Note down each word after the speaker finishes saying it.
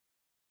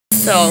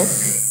So,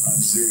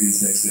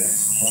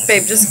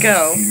 babe, just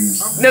go.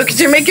 No, because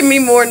you're making me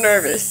more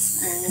nervous.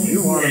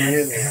 You wanted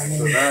me in there,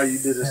 so now you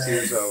did this to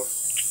yourself.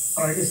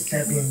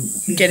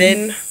 Get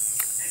in.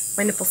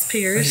 My nipples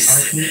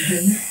pierced.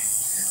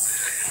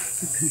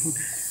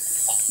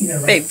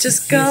 Babe,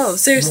 just go.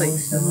 Seriously.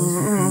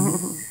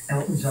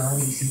 Elton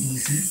John,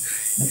 AC/DC,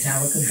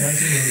 Metallica,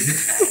 Guns N'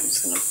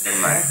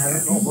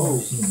 Roses. Don't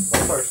move.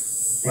 First.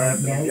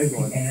 Now you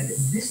can add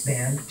this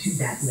band to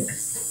that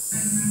list.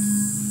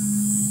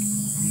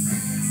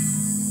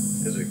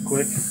 Is it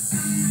quick?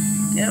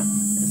 Yep,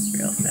 it's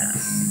real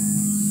fast.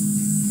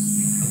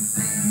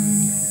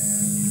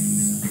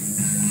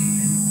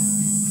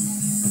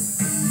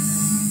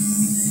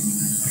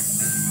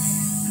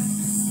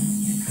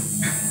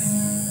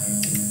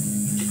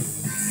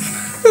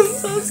 I'm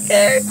so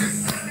scared.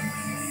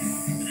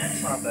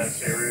 It's not that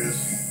serious.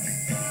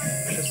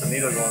 It's just a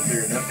needle going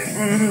through your nipple.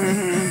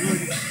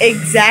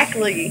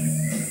 Exactly.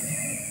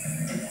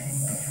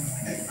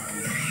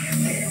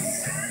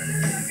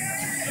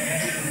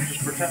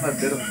 Just pretend I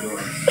did them to her.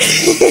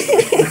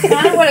 It's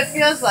kind of what it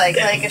feels like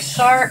a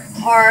sharp,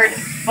 hard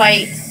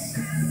bite.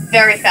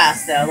 Very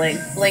fast though, like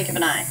blink of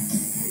an eye.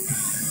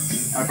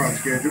 I probably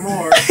scared you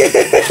more.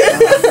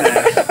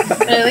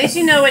 But at least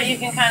you know what you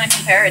can kind of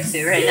compare it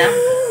to right now.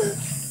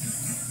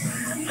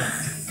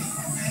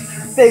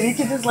 Babe, you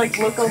can just like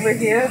look over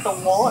here at the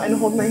wall and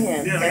hold my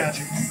hand. Yeah, I Okay? got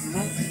you.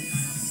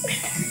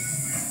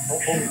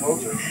 Don't hold me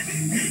closer.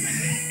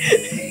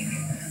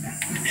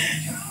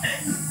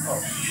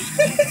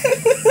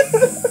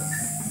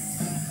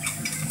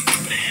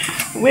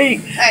 Wait.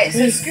 Alright,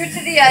 so scoot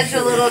to the edge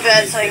a little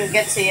bit so I can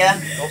get to you.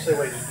 Don't say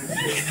wait.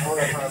 Hold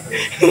that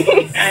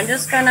time. I'm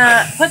just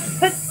gonna put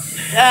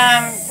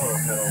Oh,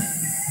 hell.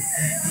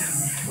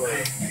 Go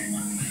ahead.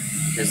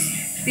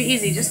 just be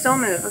easy, just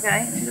don't move,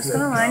 okay? I'm just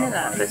gonna line it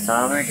up. That's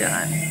all we're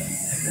doing.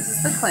 This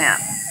is the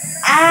clamp.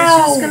 It's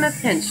Ow! just gonna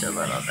pinch a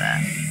little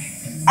bit.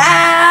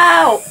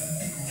 Ow!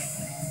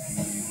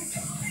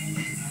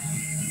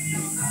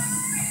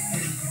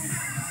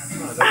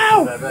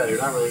 Ow! That bad. You're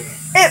not really.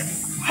 It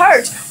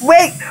hurts.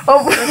 Wait.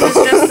 Oh. This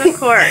is just the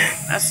cord.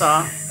 That's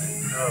all.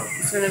 Oh.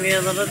 It's gonna be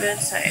a little bit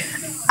tight.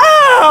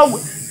 Ow!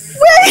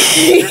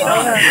 Wait!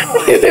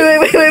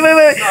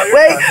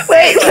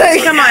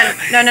 Wait. Come on.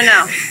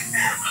 No.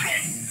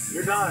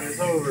 You're done. It's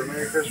over.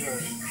 Merry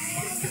Christmas.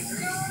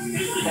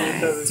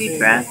 Deep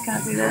breath.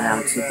 Can I do that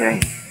out? 2,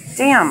 3.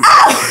 Damn. You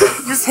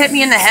just hit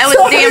me in the head with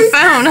the damn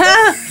phone,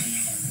 huh?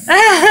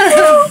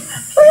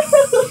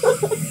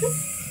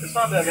 It's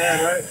not that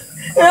bad, right?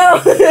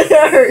 No,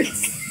 it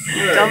hurts.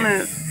 Good. Don't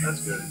move.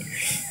 That's good.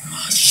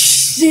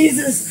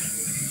 Jesus.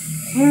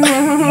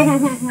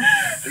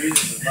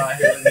 Jesus is not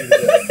hitting you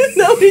today.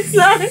 No, he's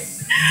not.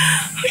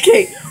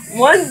 Okay,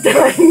 one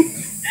done.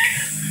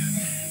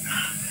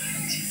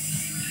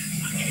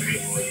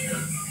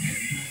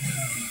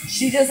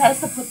 She just has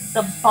to put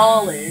the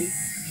ball in,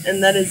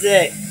 and that is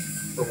it.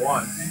 For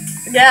one.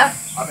 Yeah.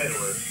 I made it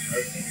work.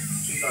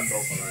 She's done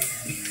both already.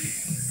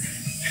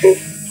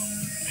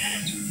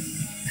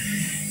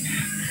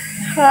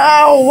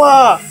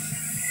 Ow!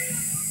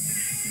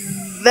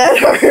 That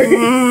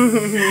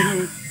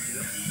hurt.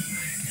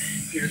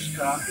 Pierce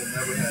cock will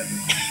never happen.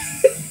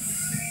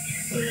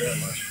 Tell you that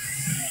much.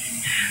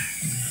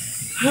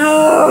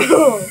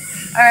 Oh.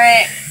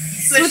 Alright.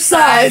 Switch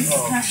sides.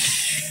 Oh.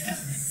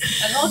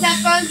 And hold that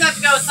phone up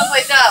to go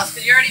someplace else,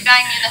 because you already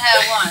banged me in the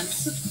head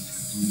once.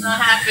 It's not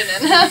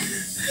happening.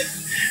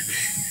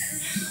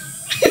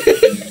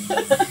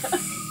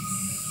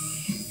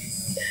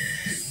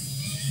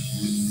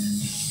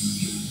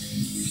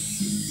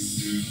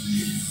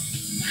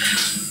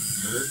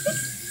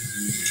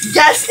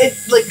 Yes, it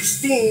like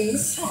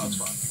stings. Oh, that's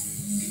fine.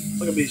 It's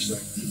like a beach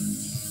thing.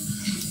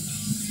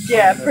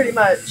 Yeah, pretty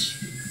much.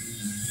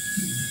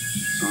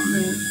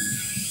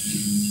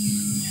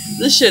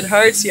 This shit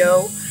hurts,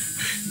 yo.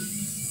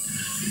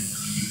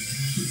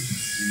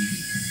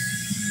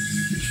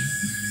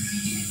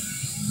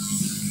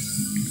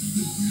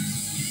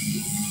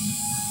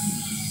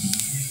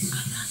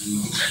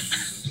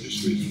 You're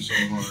squeezing so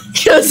hard.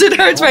 Because it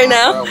hurts right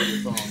now. I'm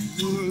gonna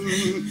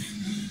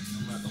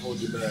have to hold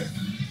you back.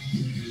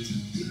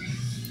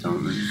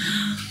 Don't move.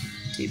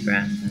 Deep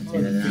breath. I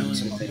don't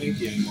feel my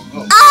pinky anymore.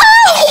 Oh.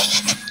 Ow!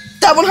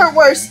 That one hurt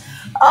worse.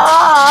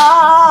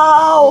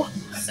 Ow!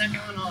 The second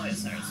one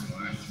always hurts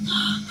more.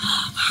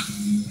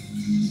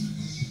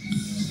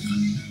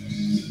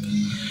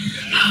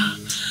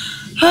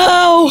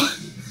 Oh!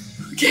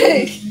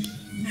 Okay.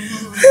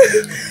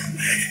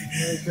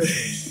 Merry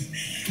Christmas.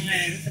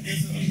 Alright, put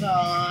this one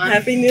on.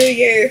 Happy New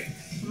Year.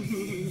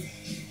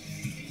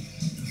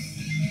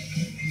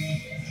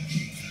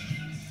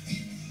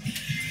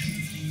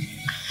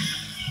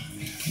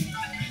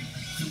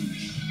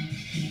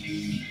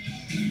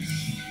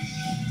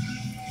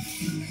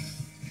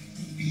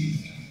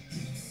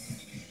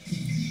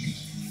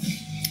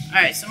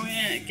 Alright, so we're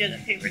gonna get a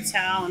paper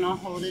towel and I'll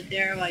hold it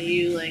there while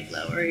you like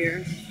lower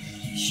your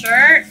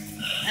shirt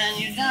and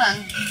you're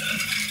done.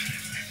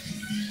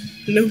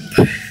 Nope.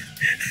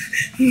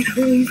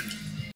 Nope.